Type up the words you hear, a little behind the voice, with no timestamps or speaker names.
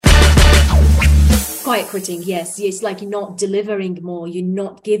Quiet quitting, yes. It's like you're not delivering more, you're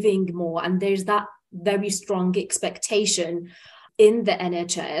not giving more. And there's that very strong expectation in the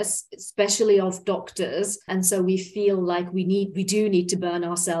NHS, especially of doctors. And so we feel like we do need to burn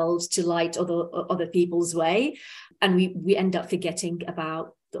ourselves to light other people's way. And we end up forgetting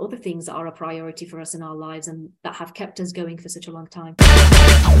about the other things that are a priority for us in our lives and that have kept us going for such a long time.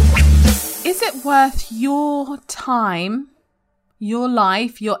 Is it worth your time, your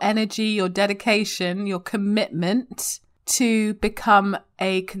life, your energy, your dedication, your commitment to become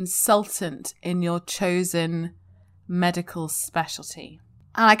a consultant in your chosen medical specialty?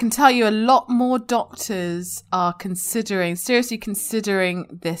 And I can tell you a lot more doctors are seriously considering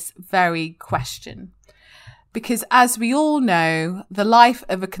this very question. Because as we all know, the life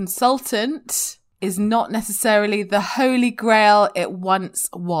of a consultant is not necessarily the holy grail it once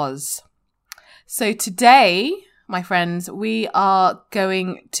was. So today, my friends, we are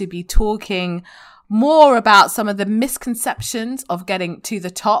going to be talking more about some of the misconceptions of getting to the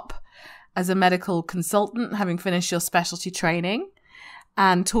top as a medical consultant, having finished your specialty training,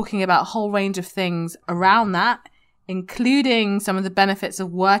 and talking about a whole range of things around that, including some of the benefits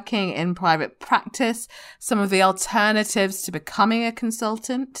of working in private practice, some of the alternatives to becoming a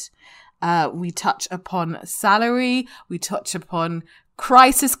consultant. We touch upon salary. We touch upon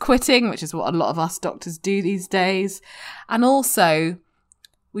crisis quitting, which is what a lot of us doctors do these days. And also,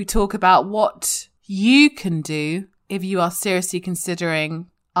 we talk about what you can do if you are seriously considering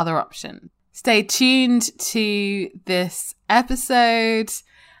other options. Stay tuned to this episode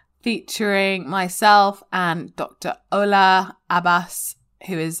featuring myself and Dr. Ola Abbas,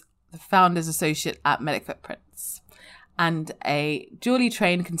 who is the Founder's Associate at Medic Footprints and a dually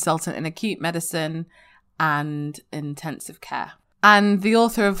trained consultant in acute medicine and intensive care, and the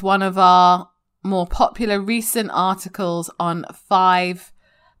author of one of our more popular recent articles on 5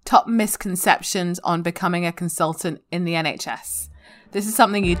 top misconceptions on becoming a consultant in the NHS. This is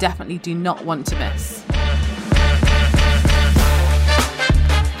something you definitely do not want to miss.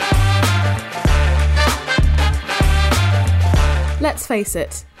 Let's face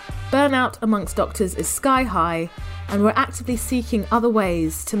it, burnout amongst doctors is sky high, and we're actively seeking other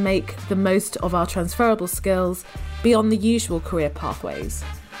ways to make the most of our transferable skills beyond the usual career pathways.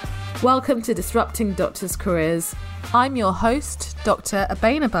 Welcome to Disrupting Doctors' Careers. I'm your host, Dr.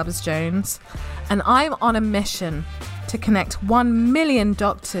 Abena Bubbers-Jones, and I'm on a mission to connect 1 million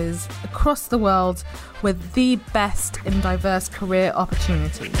doctors across the world with the best in diverse career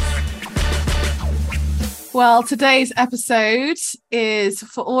opportunities. Well, today's episode is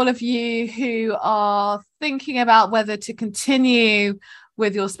for all of you who are thinking about whether to continue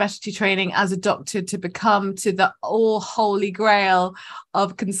with your specialty training as a doctor to become to the all holy grail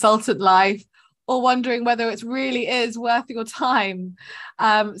of consultant life, or wondering whether it really is worth your time.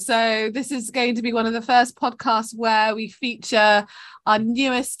 So this is going to be one of the first podcasts where we feature our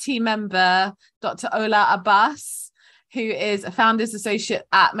newest team member, Dr. Ola Abbas, who is a Founder's Associate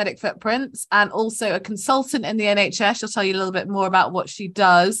at Medic Footprints and also a consultant in the NHS. She'll tell you a little bit more about what she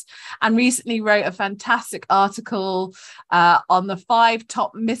does, and recently wrote a fantastic article on the 5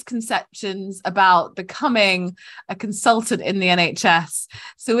 top misconceptions about becoming a consultant in the NHS.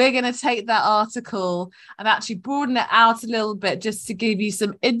 So we're going to take that article and actually broaden it out a little bit just to give you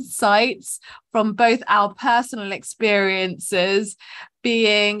some insights from both our personal experiences,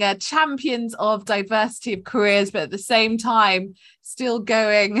 being champions of diversity of careers, but at the same time still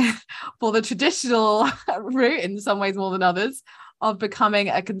going for the traditional route, in some ways more than others, of becoming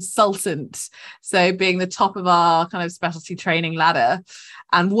a consultant. So being the top of our kind of specialty training ladder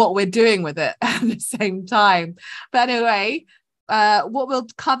and what we're doing with it at the same time. But anyway, what we'll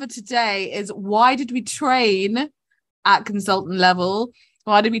cover today is, why did we train at consultant level?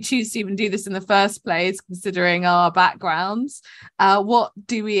 Why did we choose to even do this in the first place, considering our backgrounds? What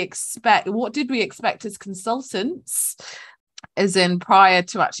do we expect? What did we expect as consultants, as in prior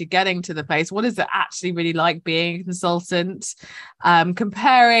to actually getting to the place? What is it actually really like being a consultant?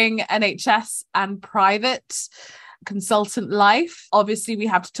 Comparing NHS and private consultant life. Obviously, we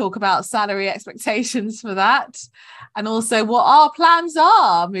have to talk about salary expectations for that, and also what our plans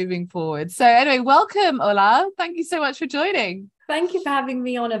are moving forward. So anyway, welcome, Ola. Thank you so much for joining. Thank you for having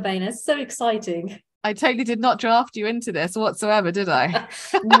me on, Abena. It's so exciting. I totally did not draft you into this whatsoever, did I?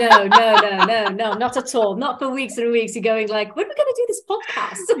 No, not at all. Not for weeks and weeks. You're going like, when are we going to do this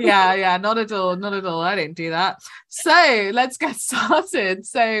podcast? Yeah, not at all. I didn't do that. So let's get started.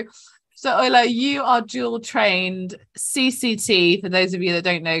 So Ola, you are dual trained CCT, for those of you that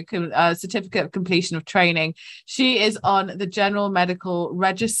don't know, Certificate of Completion of Training. She is on the General Medical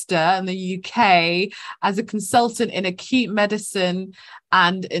Register in the UK as a consultant in acute medicine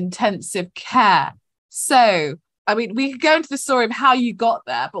and intensive care. So, I mean, we could go into the story of how you got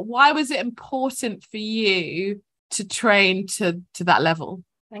there, but why was it important for you to train to that level?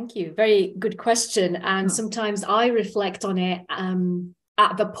 Thank you. Very good question. And sometimes I reflect on it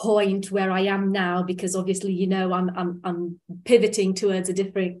at the point where I am now, because obviously, you know, I'm pivoting towards a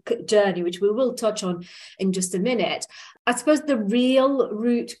different journey, which we will touch on in just a minute. I suppose the real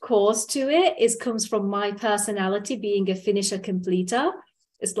root cause to it comes from my personality being a finisher completer.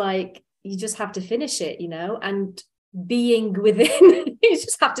 It's like you just have to finish it, you know, and being within, you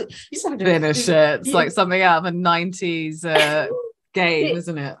just have to finish it. It's like something out of a 90s game,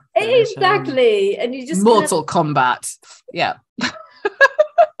 isn't it? Exactly. And you just Mortal Kombat. Yeah.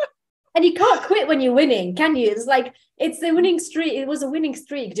 And you can't quit when you're winning, can you? It's like, it's the winning streak. It was a winning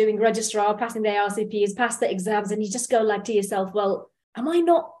streak doing registrar, passing the ARCPs, pass the exams, and you just go like to yourself, well, am I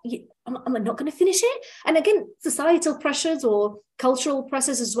not going to finish it? And again, societal pressures or cultural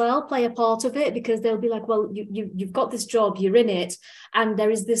pressures as well play a part of it, because they'll be like, well, you've got this job, you're in it. And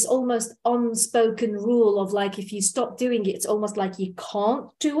there is this almost unspoken rule of like, if you stop doing it, it's almost like you can't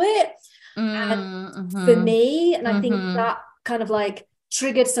do it. And for me, and I think that kind of like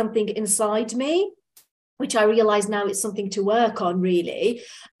triggered something inside me, which I realize now it's something to work on, really.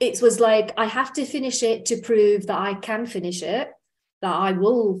 It was like, I have to finish it to prove that I can finish it, that I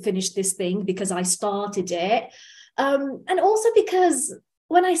will finish this thing because I started it. And also because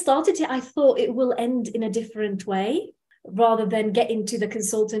when I started it, I thought it will end in a different way, rather than get into the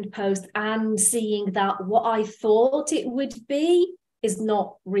consultant post and seeing that what I thought it would be is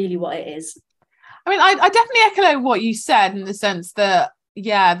not really what it is. I mean, I definitely echo what you said, in the sense that,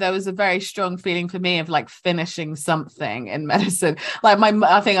 yeah, there was a very strong feeling for me of like finishing something in medicine. Like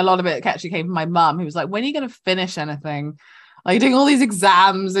I think a lot of it actually came from my mum, who was like, when are you going to finish anything? Like, you're doing all these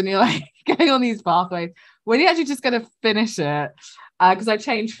exams and you're like going on these pathways. When are you actually just going to finish it? Because I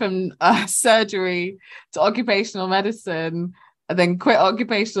changed from surgery to occupational medicine, and then quit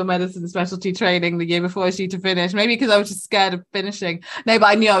occupational medicine specialty training the year before I was due to finish. Maybe because I was just scared of finishing. No, but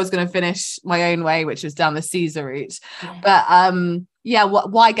I knew I was going to finish my own way, which was down the Caesar route. Yeah.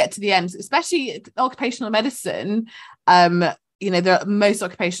 But why get to the end? Especially occupational medicine. Most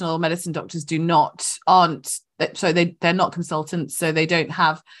occupational medicine doctors they're not consultants, so they don't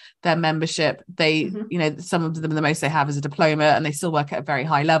have their membership. They some of them, the most they have is a diploma, and they still work at a very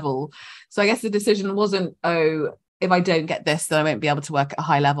high level. So I guess the decision wasn't, oh, if I don't get this, then I won't be able to work at a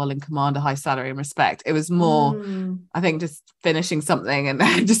high level and command a high salary and respect. It was more, I think, just finishing something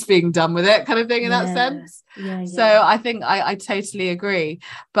and just being done with it, kind of thing, in that sense. So I think I totally agree.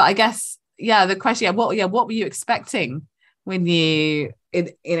 But I guess, the question, what were you expecting when you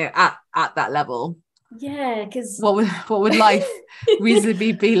at that level? Because what would life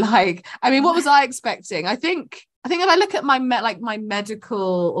reasonably be like? I mean, what was I expecting? I think if I look at my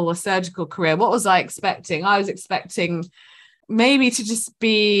medical or surgical career, what was I expecting? I was expecting maybe to just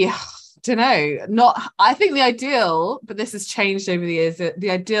be, I don't know, I think the ideal, but this has changed over the years, that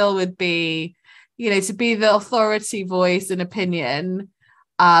the ideal would be, to be the authority voice and opinion,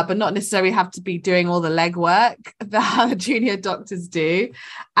 but not necessarily have to be doing all the legwork that the junior doctors do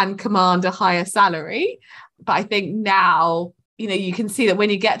and command a higher salary. But I think now, you can see that when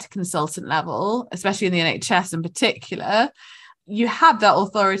you get to consultant level, especially in the NHS in particular, you have that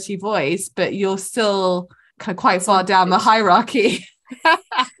authority voice, but you're still kind of quite far down the hierarchy.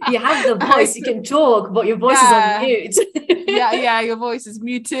 You have the voice, you can talk, but your voice is on mute. Your voice is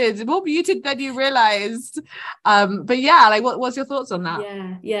muted, more muted than you realized. But what's your thoughts on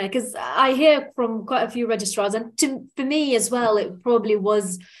that? Because I hear from quite a few registrars, and for me as well, it probably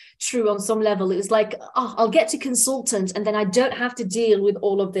was true on some level. It was like, I'll get to consultant and then I don't have to deal with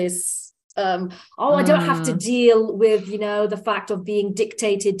all of this. I don't have to deal with, the fact of being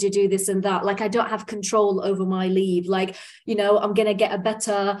dictated to do this and that. Like, I don't have control over my leave. Like, I'm going to get a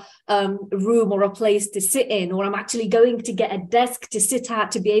better room or a place to sit in, or I'm actually going to get a desk to sit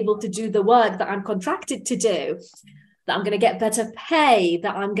at to be able to do the work that I'm contracted to do, that I'm going to get better pay,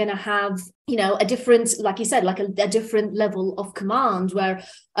 that I'm going to have, a different, like you said, like a different level of command where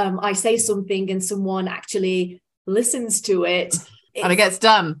I say something and someone actually listens to it. And it gets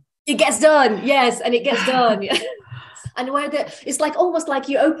done. It gets done, yes, and it gets done. And it's like almost like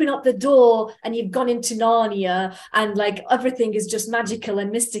you open up the door and you've gone into Narnia, and like everything is just magical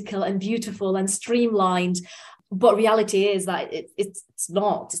and mystical and beautiful and streamlined. But reality is that it's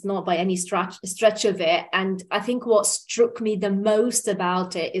not by any stretch of it. And I think what struck me the most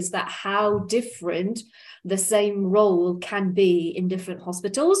about it is that how different the same role can be in different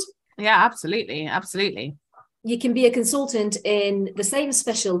hospitals. Yeah, absolutely. You can be a consultant in the same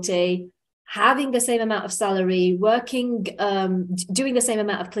specialty, having the same amount of salary, working, doing the same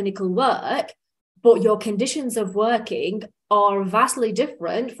amount of clinical work, but your conditions of working are vastly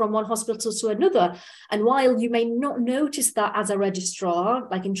different from one hospital to another. And while you may not notice that as a registrar,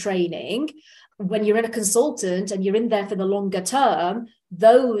 like in training, when you're in a consultant and you're in there for the longer term,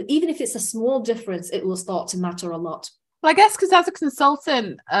 though, even if it's a small difference, it will start to matter a lot. Well, I guess because as a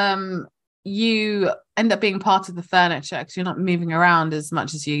consultant, you end up being part of the furniture because you're not moving around as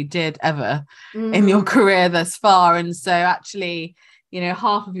much as you did ever in your career thus far. And so actually, you know,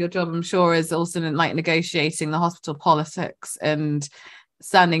 half of your job, I'm sure, is also in like negotiating the hospital politics and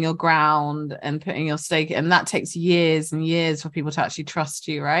standing your ground and putting your stake. And that takes years and years for people to actually trust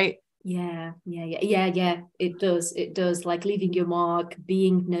you, right? Yeah. It does. Like leaving your mark,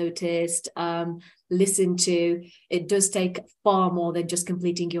 being noticed, listened to. It does take far more than just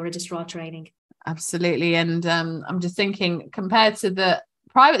completing your registrar training. Absolutely. And I'm just thinking, compared to the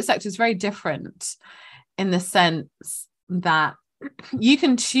private sector, is very different in the sense that you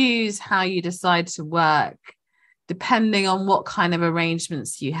can choose how you decide to work depending on what kind of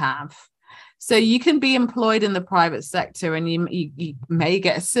arrangements you have. So you can be employed in the private sector and you may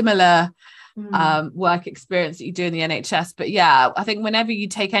get a similar work experience that you do in the NHS. But yeah, I think whenever you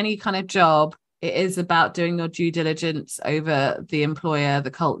take any kind of job, it is about doing your due diligence over the employer,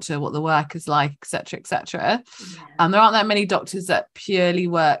 the culture, what the work is like, et cetera, et cetera. And there aren't that many doctors that purely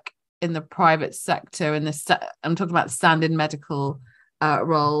work in the private sector. I'm talking about standard medical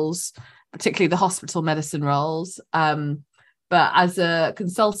roles, particularly the hospital medicine roles. But as a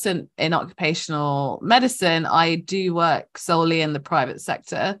consultant in occupational medicine, I do work solely in the private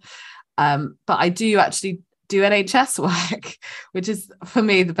sector. But I do actually do NHS work, which is for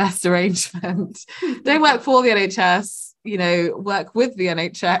me the best arrangement. Don't work for the NHS, you know, work with the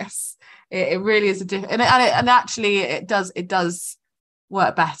NHS. It really is a different, and actually it does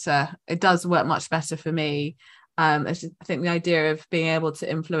work better. It does work much better for me. I think the idea of being able to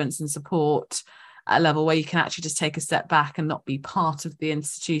influence and support at a level where you can actually just take a step back and not be part of the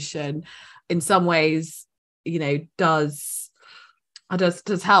institution in some ways, you know, does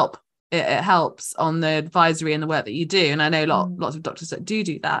help. It helps on the advisory and the work that you do. And I know lots of doctors that do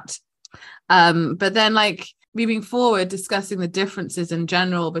that. But then like moving forward, discussing the differences in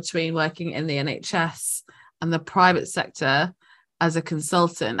general between working in the NHS and the private sector as a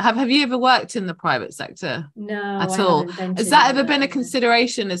consultant. Have you ever worked in the private sector? No, at all? Has that ever been a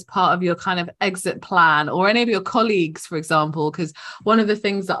consideration as part of your kind of exit plan, or any of your colleagues, for example? Because one of the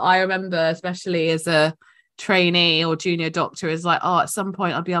things that I remember, especially as a trainee or junior doctor, is like, oh, at some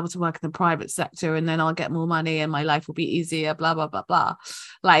point I'll be able to work in the private sector and then I'll get more money and my life will be easier, blah blah blah blah.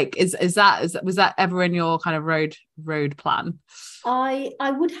 Like, was that ever in your kind of road plan? I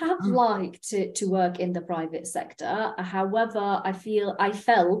would have liked to work in the private sector. However,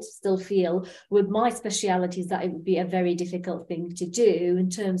 still feel with my specialities that it would be a very difficult thing to do in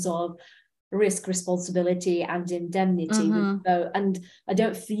terms of risk, responsibility and indemnity. And I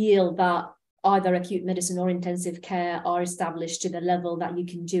don't feel that either acute medicine or intensive care are established to the level that you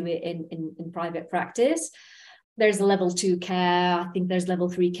can do it in private practice. There's a level 2 care, I think there's level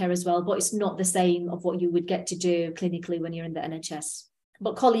 3 care as well, but it's not the same of what you would get to do clinically when you're in the NHS.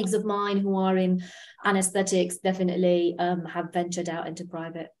 But colleagues of mine who are in anaesthetics definitely have ventured out into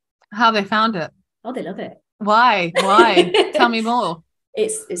private. How they found it? Oh, they love it. Why? Tell me more.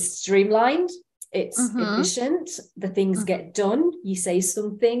 It's streamlined. It's efficient. The things get done. You say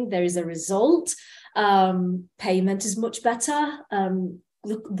something, there is a result. Payment is much better.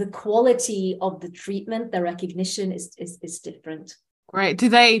 The quality of the treatment, the recognition is different. Great. Do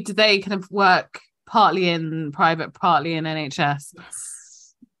they kind of work partly in private, partly in NHS?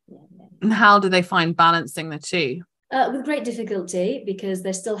 Yes. Yeah. And how do they find balancing the two? With great difficulty, because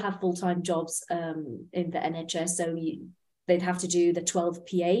they still have full-time jobs in the NHS. So they'd have to do the 12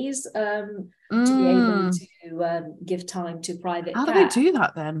 PAs to be able to give time to private care. How do they do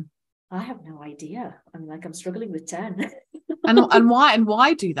that then? I have no idea. I'm struggling with 10. and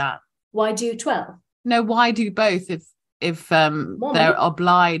why do that? Why do 12? No, why do both if they're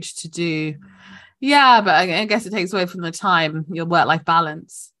obliged to do? Yeah, but I guess it takes away from the time, your work-life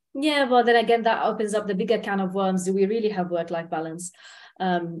balance. Yeah, well, then again, that opens up the bigger can of worms. Do we really have work-life balance?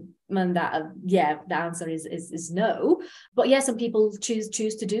 And the answer is no. But yeah, some people choose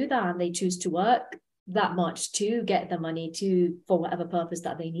to do that, and they choose to work that much to get the money for whatever purpose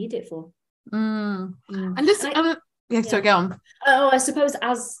that they need it for. And this, so go on. Oh, I suppose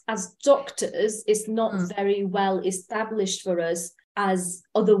as doctors, it's not very well established for us as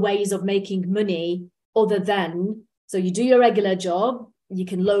other ways of making money other than, so you do your regular job, you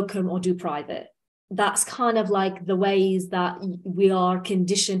can locum or do private. That's kind of like the ways that we are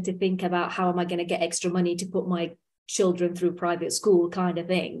conditioned to think about, how am I going to get extra money to put my children through private school kind of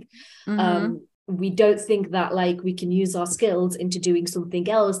thing. we don't think that like we can use our skills into doing something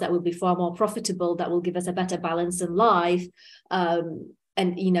else that will be far more profitable, that will give us a better balance in life. And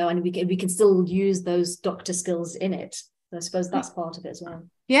and we can still use those doctor skills in it. So I suppose that's part of it as well.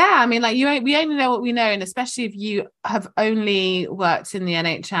 Yeah, I mean, like we only know what we know, and especially if you have only worked in the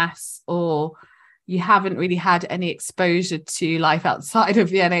NHS, or you haven't really had any exposure to life outside of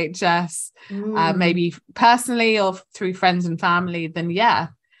the NHS, maybe personally or through friends and family, then yeah,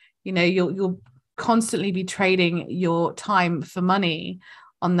 you'll constantly be trading your time for money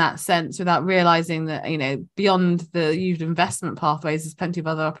on that sense, without realizing that beyond the usual investment pathways, there's plenty of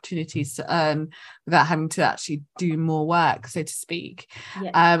other opportunities to earn without having to actually do more work, so to speak.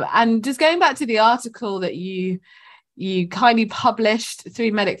 And just going back to the article that you kindly published, 3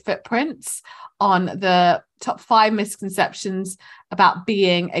 Medic Footprints, on the top 5 misconceptions about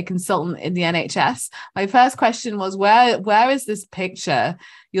being a consultant in the NHS. My first question was, where is this picture?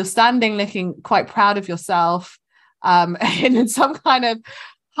 You're standing looking quite proud of yourself, in some kind of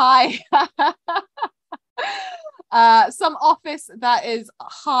high some office that is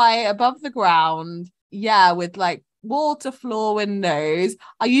high above the ground, with like wall to floor windows.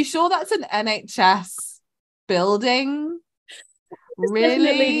 Are you sure that's an NHS building? Really?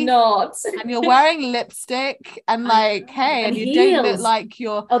 Definitely not. And you're wearing lipstick and and you heels. Don't look like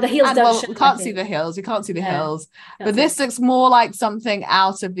you're the heels don't show, we can't see the heels. You can't see the heels. But this it. looks more like something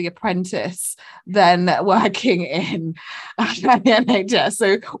out of The Apprentice than working in the NHS.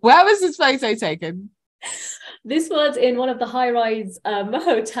 So where was this photo taken? This was in one of the high-rise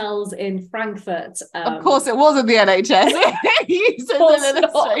hotels in Frankfurt. Of course, it wasn't the NHS.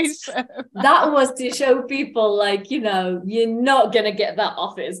 That was to show people, like, you're not going to get that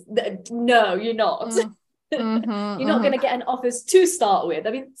office. No, you're not. You're not going to get an office to start with. I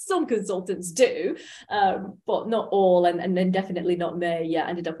mean, some consultants do, but not all, and then definitely not me. Yeah,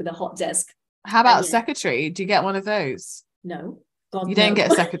 ended up with a hot desk. How about secretary? Do you get one of those? No. God, you don't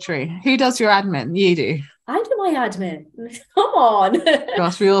get a secretary. Who does your admin? You do. I do my admin. Come on.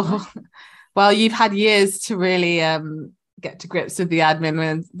 Gosh, well, you've had years to really get to grips with the admin,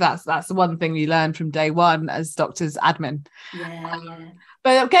 and that's the one thing you learn from day one as doctors, admin. Yeah.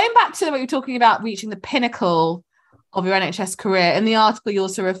 But going back to what you're talking about, reaching the pinnacle of your NHS career, in the article you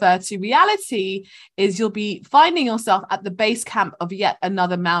also refer to, reality is you'll be finding yourself at the base camp of yet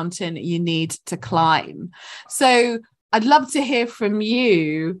another mountain you need to climb. So I'd love to hear from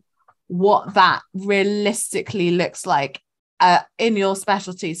you what that realistically looks like in your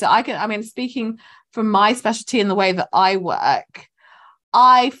specialty. So speaking from my specialty and the way that I work,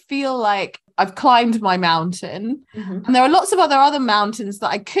 I feel like I've climbed my mountain, and there are lots of other mountains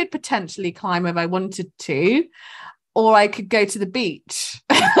that I could potentially climb if I wanted to, or I could go to the beach.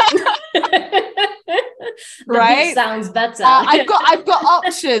 Right, beach sounds better. I've got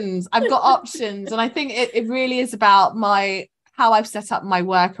options. And I think it really is about how I've set up my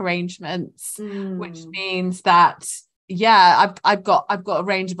work arrangements, which means that I've got a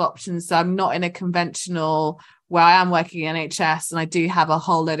range of options. So I'm not in a conventional where I am working in NHS and I do have a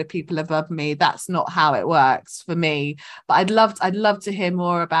whole load of people above me. That's not how it works for me. But I'd love to hear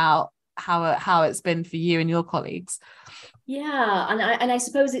more about how it's been for you and your colleagues. Yeah, and I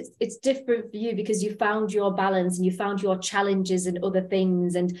suppose it's different for you because you found your balance and you found your challenges and other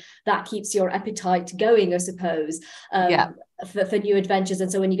things, and that keeps your appetite going, I suppose, for new adventures.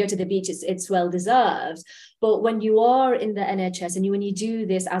 And so when you go to the beach, it's well deserved. But when you are in the NHS and when you do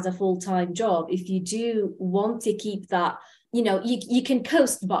this as a full-time job, if you do want to keep that, you can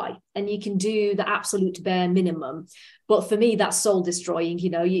coast by and you can do the absolute bare minimum. But for me, that's soul destroying.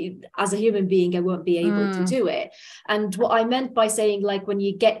 As a human being, I won't be able to do it. And what I meant by saying, like, when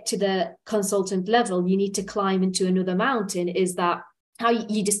you get to the consultant level, you need to climb into another mountain, is that how you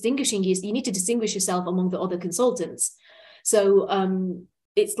need to distinguish yourself among the other consultants. So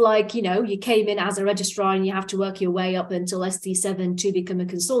it's like, you came in as a registrar and you have to work your way up until ST7 to become a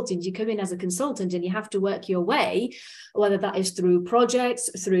consultant. You come in as a consultant and you have to work your way, whether that is through projects,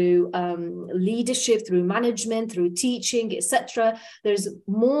 through leadership, through management, through teaching, etc. There's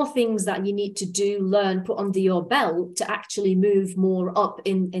more things that you need to do, learn, put under your belt to actually move more up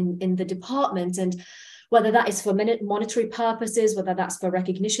in the department. And whether that is for monetary purposes, whether that's for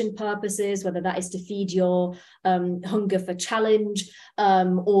recognition purposes, whether that is to feed your hunger for challenge,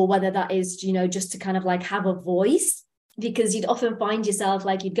 or whether that is, just to kind of like have a voice, because you'd often find yourself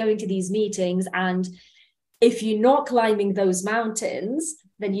like you'd go into these meetings, and if you're not climbing those mountains,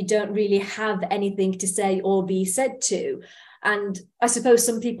 then you don't really have anything to say or be said to. And I suppose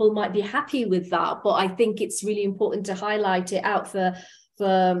some people might be happy with that, but I think it's really important to highlight it out for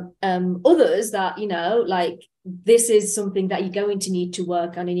for others that, you know, like this is something that you're going to need to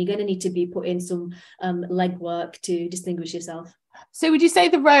work on, and you're going to need to be put in some legwork to distinguish yourself. So would you say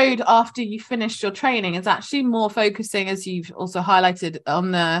the road after you finished your training is actually more focusing, as you've also highlighted,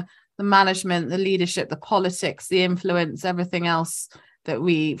 on the management, the leadership, the politics, the influence, everything else that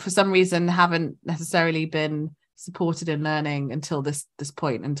we, for some reason, haven't necessarily been supported in learning until this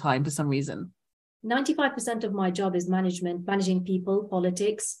point in time for some reason? 95% of my job is management, managing people,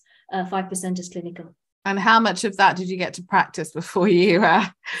 politics. 5% is clinical. And how much of that did you get to practice before you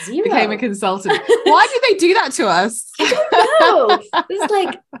became a Zero. consultant? Why did they do that to us? I don't know. It's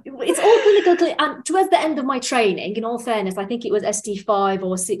like, it's all clinical. And towards the end of my training, in all fairness, I think it was ST5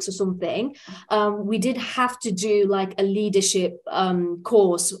 or 6 or something. We did have to do like a leadership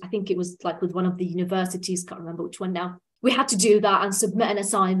course. I think it was like with one of the universities, can't remember which one now. We had to do that and submit an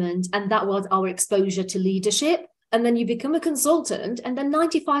assignment. And that was our exposure to leadership. And then you become a consultant, and then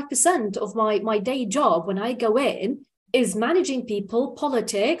 95% of my day job when I go in is managing people,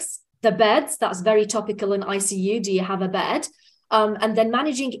 politics, the beds. That's very topical in ICU. Do you have a bed? And then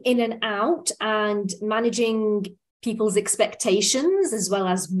managing in and out, and managing people's expectations as well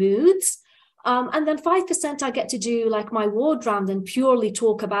as moods. And then 5% I get to do like my ward round and purely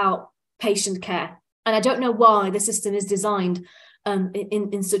talk about patient care. And I don't know why the system is designed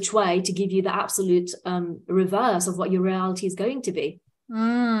in such way to give you the absolute reverse of what your reality is going to be.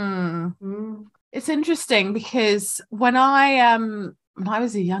 It's interesting because when I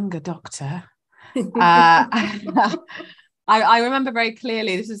was a younger doctor, I remember very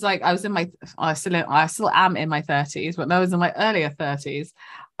clearly, this is like I still am in my 30s, but I was in my earlier 30s.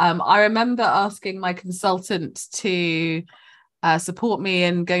 I remember asking my consultant to support me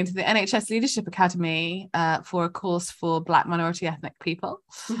in going to the NHS Leadership Academy for a course for Black minority ethnic people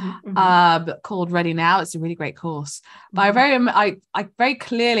called Ready Now. It's a really great course. But I very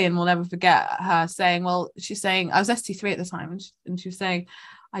clearly, and will never forget her saying, well, she's saying, I was ST3 at the time, and she was saying,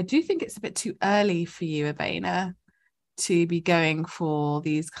 I do think it's a bit too early for you, Abena, to be going for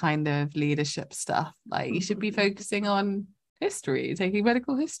these kind of leadership stuff. Like you should be focusing on history, taking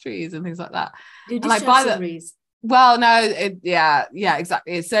medical histories and things like that. Did you like by summaries? Well, no, yeah,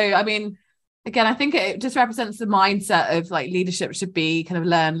 exactly. So, I mean, again, I think it just represents the mindset of like leadership should be kind of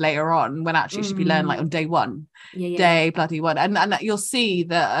learned later on, when actually it should be learned like on day one, bloody one. And you'll see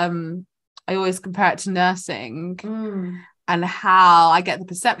that I always compare it to nursing and how I get the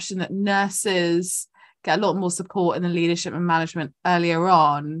perception that nurses get a lot more support in the leadership and management earlier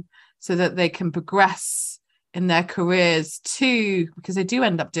on so that they can progress in their careers too, because they do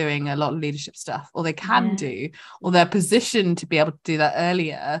end up doing a lot of leadership stuff, or they can do, or they're positioned to be able to do that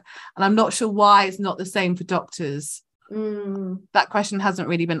earlier. And I'm not sure why it's not the same for doctors. That question hasn't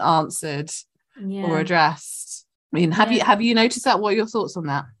really been answered or addressed. I mean, have you noticed that? What are your thoughts on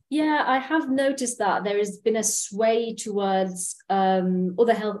that? Yeah, I have noticed that there has been a sway towards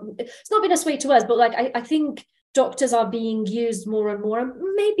other health. It's not been a sway towards, but like I think doctors are being used more and more,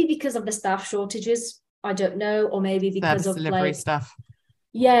 maybe because of the staff shortages. I don't know, or maybe because of delivery stuff.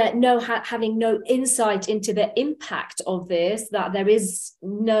 Having no insight into the impact of this, that there is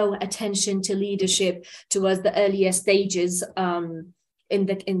no attention to leadership towards the earlier stages in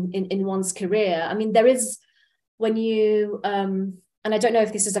one's career. I mean, there is, when you and I don't know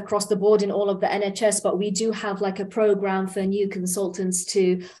if this is across the board in all of the NHS, but we do have like a program for new consultants,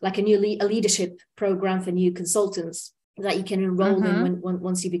 to like a leadership program for new consultants that you can enroll in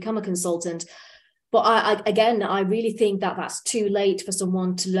once you become a consultant. But I really think that that's too late for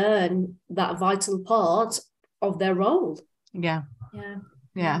someone to learn that vital part of their role. Yeah,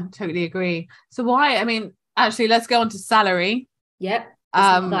 totally agree. So why, I mean, actually, let's go on to salary. Yep. It's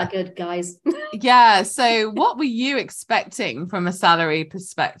not that good, guys. Yeah. So what were you expecting from a salary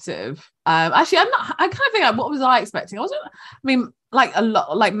perspective? Actually, I kind of think, what was I expecting? Like a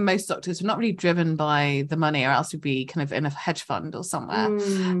lot, like most doctors, we're not really driven by the money, or else we'd be kind of in a hedge fund or somewhere.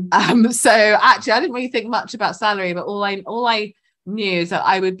 So actually, I didn't really think much about salary, but all I knew is that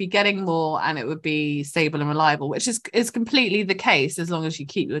I would be getting more, and it would be stable and reliable, which is completely the case as long as you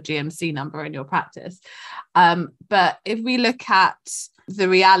keep your GMC number in your practice. But if we look at the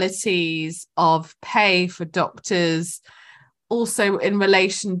realities of pay for doctors, also in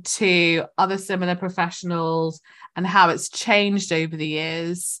relation to other similar professionals, and how it's changed over the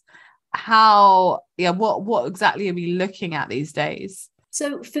years, what exactly are we looking at these days?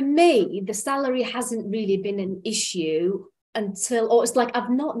 So for me, the salary hasn't really been an issue or it's like I've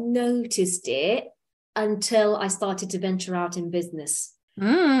not noticed it until I started to venture out in business.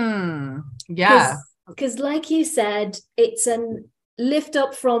 Because like you said, it's an lift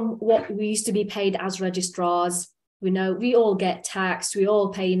up from what we used to be paid as registrars. We know we all get taxed. We all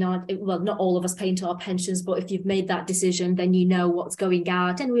pay not all of us pay into our pensions, but if you've made that decision, then you know what's going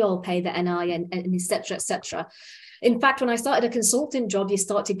out, and we all pay the NI and et cetera, et cetera. In fact, when I started a consultant job, you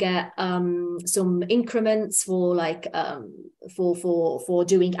start to get some increments for like for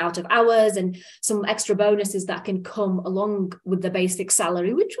doing out of hours, and some extra bonuses that can come along with the basic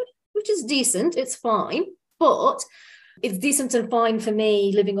salary, which is decent. It's fine, but it's decent and fine for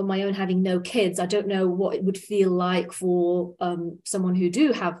me living on my own, having no kids. I don't know what it would feel like for someone who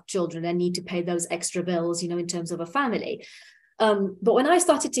do have children and need to pay those extra bills, in terms of a family. But when I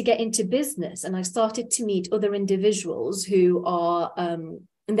started to get into business and I started to meet other individuals who are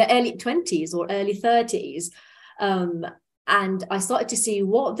in their early 20s or early 30s, and I started to see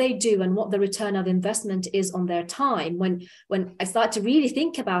what they do and what the return of investment is on their time. When I started to really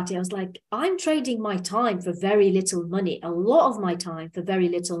think about it, I was like, I'm trading my time for very little money, a lot of my time for very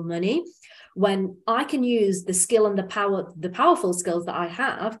little money, when I can use the skill and the powerful skills that I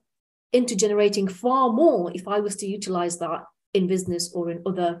have into generating far more if I was to utilize that in business or in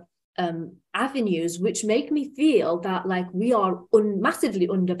other avenues, which make me feel that like we are massively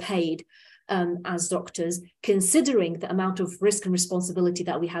underpaid as doctors, considering the amount of risk and responsibility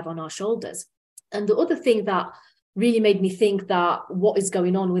that we have on our shoulders. And the other thing that really made me think that what is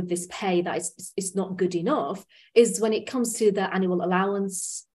going on with this pay, that it's not good enough, is when it comes to the annual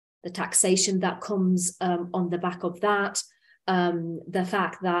allowance, the taxation that comes on the back of that, the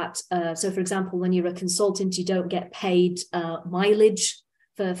fact that, so for example, when you're a consultant, you don't get paid mileage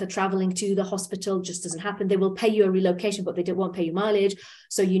for traveling to the hospital. Just doesn't happen. They will pay you a relocation, but they won't pay you mileage.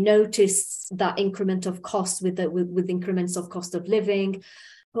 So you notice that increment of cost with increments of cost of living.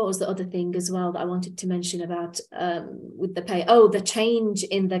 What was the other thing as well that I wanted to mention about with the pay? Oh, the change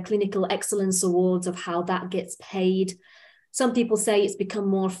in the clinical excellence awards, of how that gets paid. Some people say it's become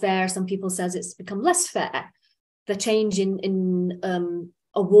more fair. Some people says it's become less fair. The change in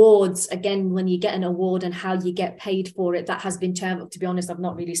awards, again, when you get an award and how you get paid for it, that has been changed. To be honest, I've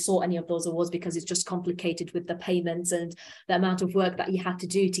not really sought any of those awards because it's just complicated with the payments and the amount of work that you had to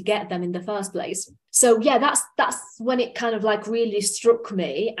do to get them in the first place. So yeah, that's when it kind of like really struck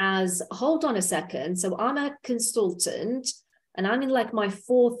me as, hold on a second. So I'm a consultant and I'm in like my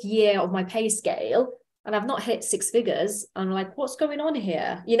 4th year of my pay scale and I've not hit 6 figures. I'm like, what's going on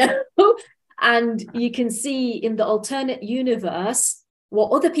here? And you can see in the alternate universe what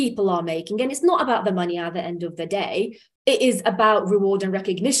other people are making. And it's not about the money at the end of the day. It is about reward and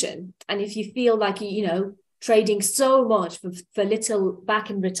recognition. And if you feel like, trading so much for little back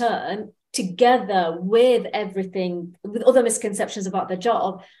in return, together with everything, with other misconceptions about the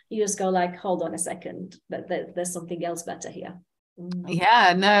job, you just go like, hold on a second, there's something else better here.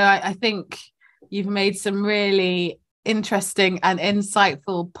 Yeah, no, I think you've made some really interesting and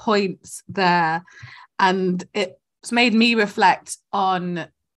insightful points there. And it's made me reflect on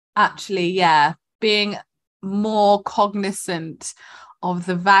actually, being more cognizant of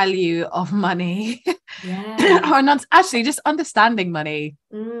the value of money. Or not actually, just understanding money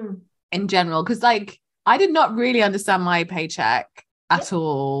in general. Because like, I did not really understand my paycheck at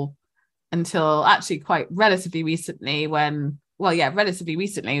all until actually quite relatively recently when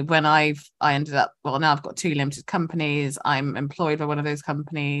I ended up, now I've got 2 limited companies. I'm employed by one of those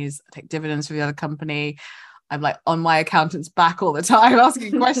companies. I take dividends from the other company. I'm like on my accountant's back all the time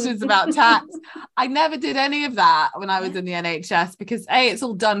asking questions about tax. I never did any of that when I was in the NHS because it's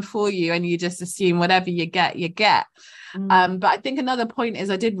all done for you and you just assume whatever you get, you get. But I think another point is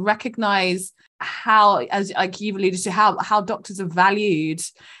I did recognize how, as like you've alluded to, how doctors are valued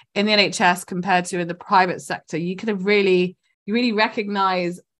in the NHS compared to in the private sector. You could have really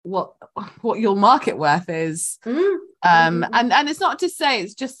recognize what your market worth is. And it's not to say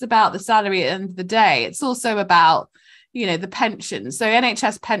it's just about the salary at the end of the day. It's also about, the pension. So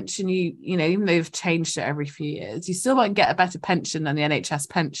NHS pension, even though they've changed it every few years, you still won't get a better pension than the NHS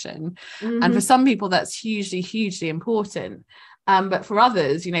pension. And for some people, that's hugely, hugely important. But for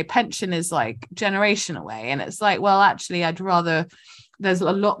others, pension is like generation away. And it's like, well, actually, there's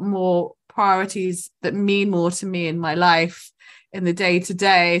a lot more priorities that mean more to me in my life in the day to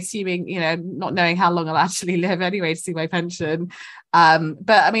day, assuming, not knowing how long I'll actually live anyway to see my pension. But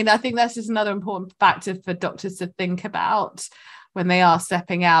I mean, I think that's just another important factor for doctors to think about when they are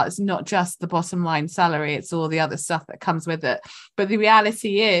stepping out. It's not just the bottom line salary, it's all the other stuff that comes with it. But the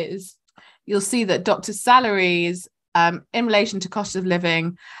reality is, you'll see that doctors' salaries in relation to cost of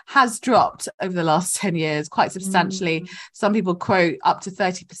living has dropped over the last 10 years quite substantially. Some people quote up to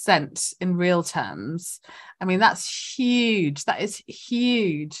 30% in real terms. I mean, that's huge. That is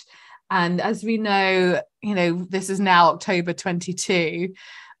huge. And as we know, this is now October 22.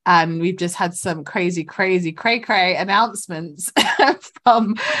 And we've just had some crazy cray announcements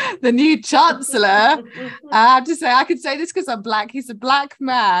from the new chancellor. I have to say, I could say this because I'm black. He's a black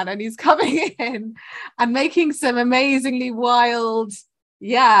man, and he's coming in and making some amazingly wild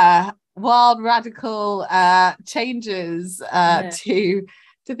radical changes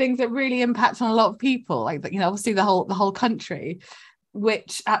to things that really impact on a lot of people, like, you know, obviously the whole country,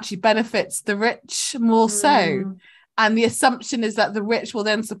 which actually benefits the rich more so. And the assumption is that the rich will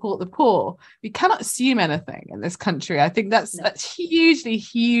then support the poor. We cannot assume anything in this country. I think that's hugely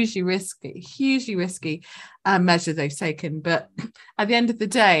risky measure they've taken. But at the end of the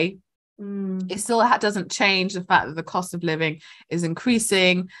day, it still doesn't change the fact that the cost of living is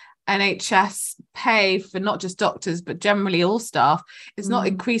increasing. NHS pay for not just doctors, but generally all staff is not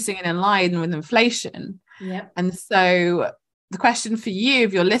increasing in line with inflation. And so the question for you,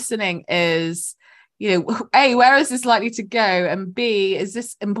 if you're listening, is, you know, A, where is this likely to go? And B, is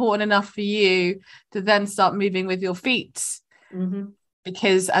this important enough for you to then start moving with your feet?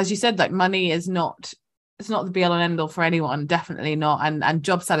 Because as you said, like, money is not, it's not the be all and end all for anyone, definitely not. And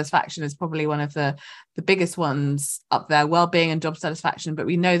job satisfaction is probably one of the biggest ones up there, well-being and job satisfaction. But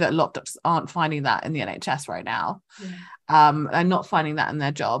we know that a lot of doctors aren't finding that in the NHS right now. They're not finding that in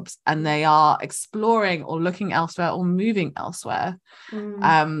their jobs, and they are exploring or looking elsewhere or moving elsewhere.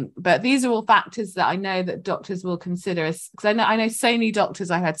 But these are all factors that I know that doctors will consider, because I know so many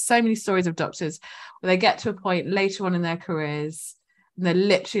doctors. I've had so many stories of doctors where they get to a point later on in their careers and they're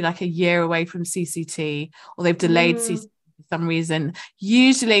literally like a year away from CCT, or they've delayed CCT for some reason,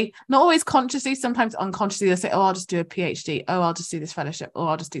 usually not always consciously, sometimes unconsciously. They'll say, oh, I'll just do a PhD, oh, I'll just do this fellowship, or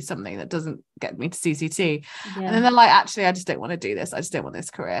I'll just do something that doesn't get me to CCT. And then they're like, actually, I just don't want to do this, I just don't want this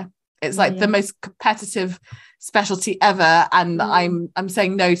career. It's like the most competitive specialty ever, and I'm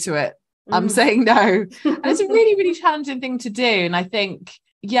saying no to it. I'm saying no. And it's a really challenging thing to do. And I think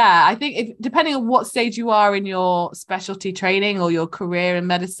if, depending on what stage you are in your specialty training or your career in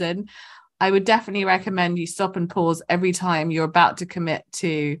medicine, I would definitely recommend you stop and pause every time you're about to commit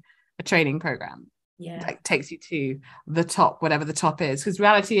to a training program that takes you to the top, whatever the top is. Because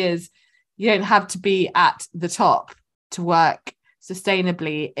reality is, you don't have to be at the top to work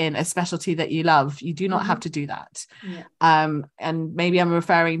sustainably in a specialty that you love. You do not have to do that. And maybe I'm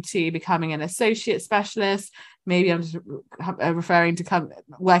referring to becoming an associate specialist. Maybe I'm just referring to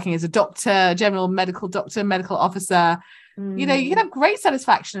working as a doctor, general medical doctor, medical officer. You know, you can have great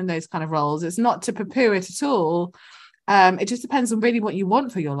satisfaction in those kind of roles. It's not to poo-poo it at all. It just depends on really what you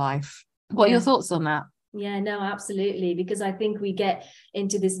want for your life. What are your thoughts on that? Yeah, no, absolutely. Because I think we get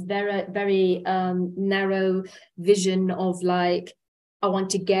into this very narrow vision of like, I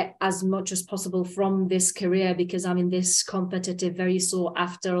want to get as much as possible from this career because I'm in this competitive, very sought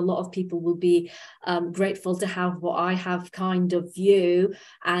after. A lot of people will be grateful to have what I have kind of view,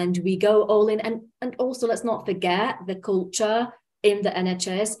 and we go all in. And also, let's not forget the culture in the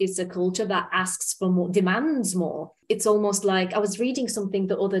NHS is a culture that asks for more, demands more. It's almost like, I was reading something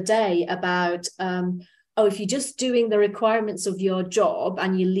the other day about if you're just doing the requirements of your job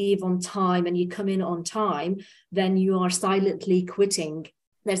and you leave on time and you come in on time, then you are silently quitting.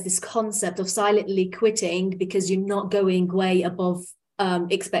 There's this concept of silently quitting because you're not going way above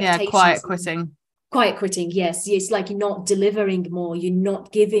expectations. Quiet quitting. Yes. It's like you're not delivering more, you're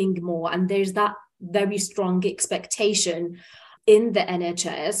not giving more. And there's that very strong expectation in the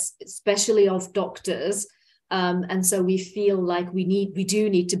NHS, especially of doctors. And so we feel like we do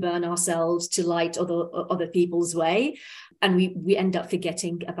need to burn ourselves to light other people's way, and we end up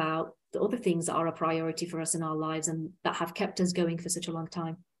forgetting about the other things that are a priority for us in our lives and that have kept us going for such a long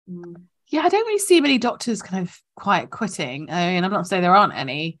time. Yeah, I don't really see many doctors kind of quiet quitting. I mean, I'm not saying there aren't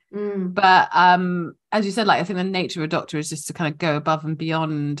any, but as you said, like, I think the nature of a doctor is just to kind of go above and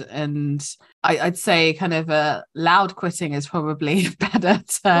beyond. And I'd say kind of a loud quitting is probably a better term.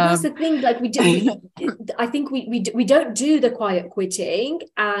 Well, that's the thing. Like I think we don't do the quiet quitting,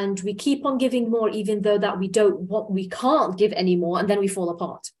 and we keep on giving more, even though that we can't give any more, and then we fall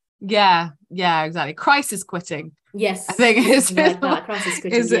apart. Yeah, exactly. Crisis quitting. Yes, I think it's like that. Crisis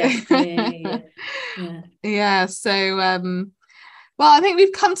quitting. Yeah. So, well, I think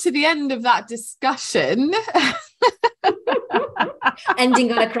we've come to the end of that discussion.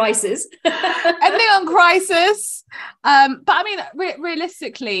 Ending on a crisis. Ending on crisis. But I mean,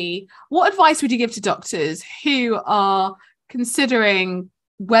 realistically, what advice would you give to doctors who are considering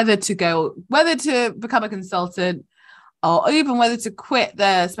whether to become a consultant, or even whether to quit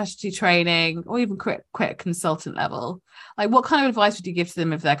their specialty training, or even quit at consultant level? Like, what kind of advice would you give to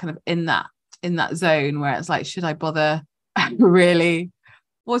them if they're kind of in that zone where it's like, should I bother? Really?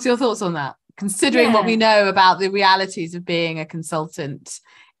 What's your thoughts on that? Considering what we know about the realities of being a consultant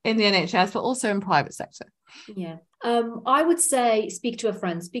in the NHS, but also in private sector? Yeah. I would say speak to a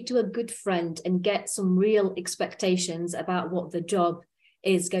friend, speak to a good friend, and get some real expectations about what the job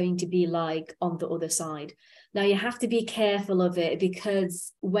is going to be like on the other side. Now, you have to be careful of it,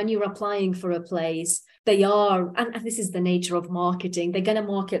 because when you're applying for a place, they are, and this is the nature of marketing, they're going to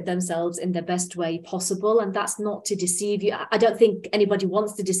market themselves in the best way possible. And that's not to deceive you. I don't think anybody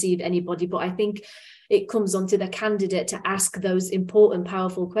wants to deceive anybody, but I think it comes onto the candidate to ask those important,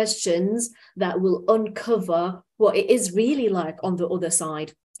 powerful questions that will uncover what it is really like on the other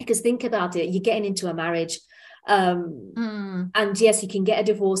side. Because think about it, you're getting into a marriage. And yes, you can get a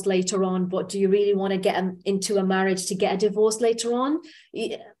divorce later on, but do you really want to get into a marriage to get a divorce later on?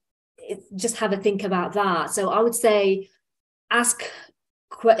 Just have a think about that. So I would say ask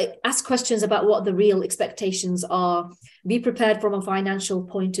questions about what the real expectations are. Be prepared from a financial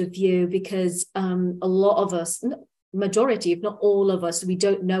point of view, because a lot of us, majority, if not all of us, we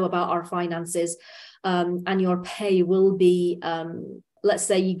don't know about our finances, and your pay will be let's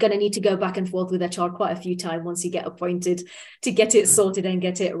say you're going to need to go back and forth with HR quite a few times once you get appointed to get it sorted and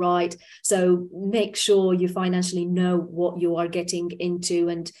get it right. So make sure you financially know what you are getting into,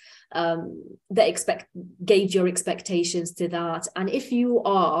 and gauge your expectations to that. And if you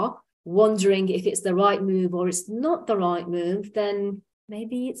are wondering if it's the right move or it's not the right move, then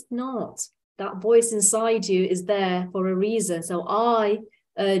maybe it's not. That voice inside you is there for a reason. So I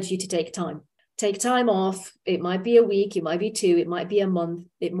urge you to take time. Take time off. It might be a week, it might be 2, it might be a month,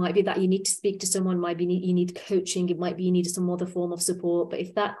 it might be that you need to speak to someone, might be you need coaching, it might be you need some other form of support. But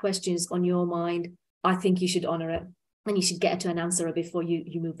if that question is on your mind, I think you should honor it, and you should get to an answer before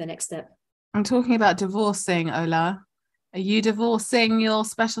you move the next step. I'm talking about divorcing, Ola. Are you divorcing your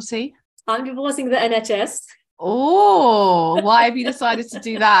specialty? I'm divorcing the NHS. Oh, why have you decided to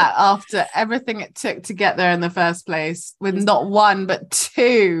do that after everything it took to get there in the first place, with not one but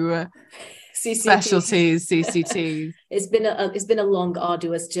 2 specialties, CCTs? It's been a long,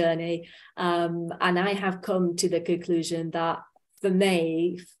 arduous journey, and I have come to the conclusion that for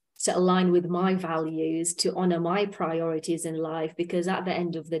me, to align with my values, to honor my priorities in life, because at the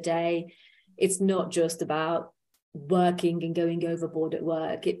end of the day, it's not just about working and going overboard at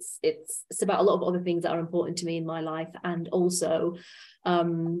work. It's about a lot of other things that are important to me in my life, and also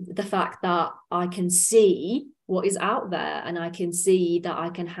the fact that I can see what is out there, and I can see that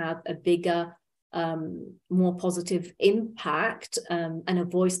I can have a bigger, more positive impact, and a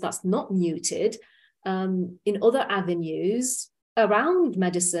voice that's not muted in other avenues around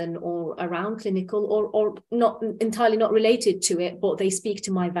medicine or around clinical, or not entirely not related to it, but they speak to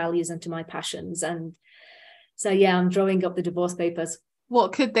my values and to my passions. And so, yeah, I'm drawing up the divorce papers.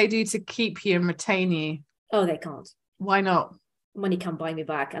 What could they do to keep you and retain you? Oh, they can't. Why not? Money can't buy me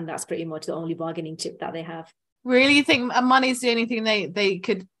back, and that's pretty much the only bargaining chip that they have. Really? You think money's the only thing they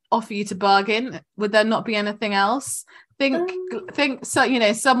could offer you to bargain? Would there not be anything else? Think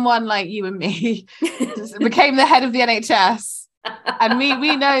so, someone like you and me became the head of the NHS. And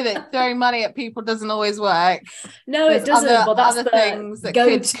we know that throwing money at people doesn't always work. No, it doesn't. But that's other things that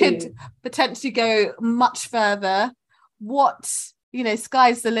could potentially go much further. What,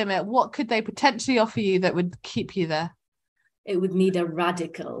 sky's the limit. What could they potentially offer you that would keep you there? It would need a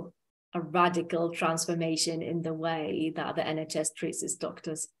radical transformation in the way that the NHS treats its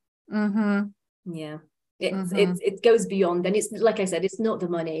doctors. Mm-hmm. Yeah. It goes beyond, and it's like I said, it's not the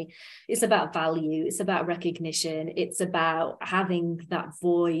money, it's about value, it's about recognition, it's about having that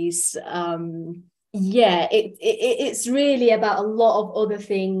voice. It's really about a lot of other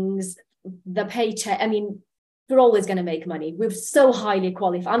things. The paycheck, I mean, we're always going to make money. We're so highly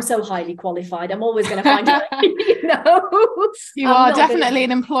qualified. I'm so highly qualified. I'm always going to find you are definitely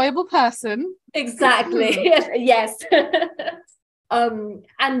an employable person. Exactly. Yes. And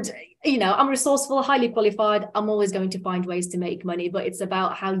I'm resourceful, highly qualified. I'm always going to find ways to make money, but it's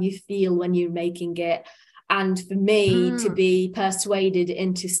about how you feel when you're making it. And for me to be persuaded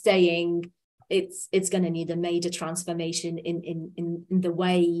into staying, it's going to need a major transformation in the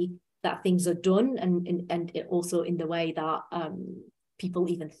way that things are done, and also in the way that people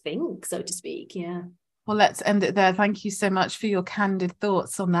even think, so to speak. Yeah. Well, let's end it there. Thank you so much for your candid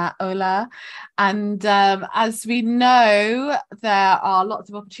thoughts on that, Ola. And as we know, there are lots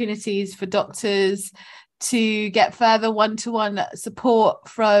of opportunities for doctors to get further one-to-one support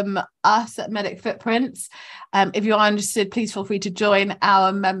from us at Medic Footprints. If you are interested, please feel free to join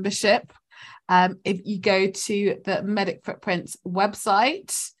our membership. If you go to the Medic Footprints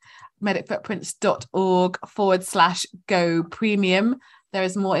website, medicfootprints.org/go premium, there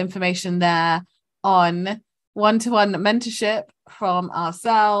is more information there on one-to-one mentorship from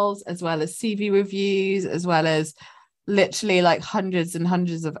ourselves, as well as CV reviews, as well as literally like hundreds and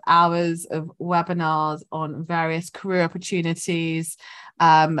hundreds of hours of webinars on various career opportunities,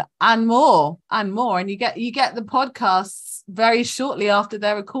 and more. And you get the podcasts very shortly after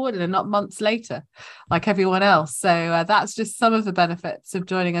they're recorded and not months later, like everyone else. So that's just some of the benefits of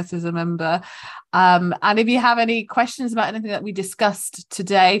joining us as a member. And if you have any questions about anything that we discussed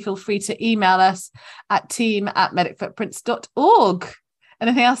today, feel free to email us at team@medicfootprints.org.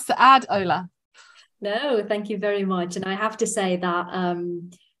 Anything else to add, Ola? No, thank you very much. And I have to say that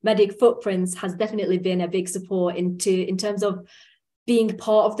Medic Footprints has definitely been a big support in terms of being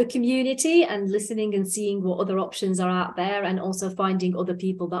part of the community and listening and seeing what other options are out there, and also finding other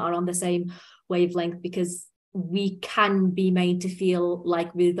people that are on the same wavelength, because we can be made to feel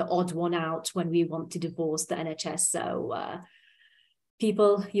like we're the odd one out when we want to divorce the NHS. So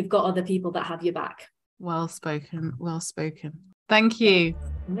people, you've got other people that have your back. Well spoken. Thank you.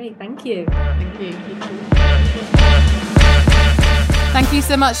 Thank you. Thank you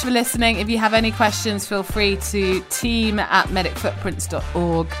so much for listening. If you have any questions, feel free to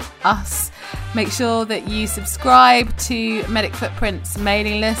team@medicfootprints.org us. Make sure that you subscribe to Medic Footprints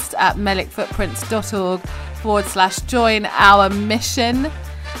mailing list at medicfootprints.org/join our mission.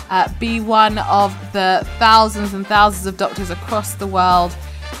 Be one of the thousands and thousands of doctors across the world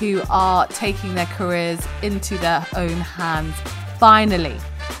who are taking their careers into their own hands. Finally,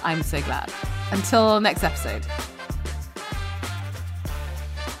 I'm so glad. Until next episode.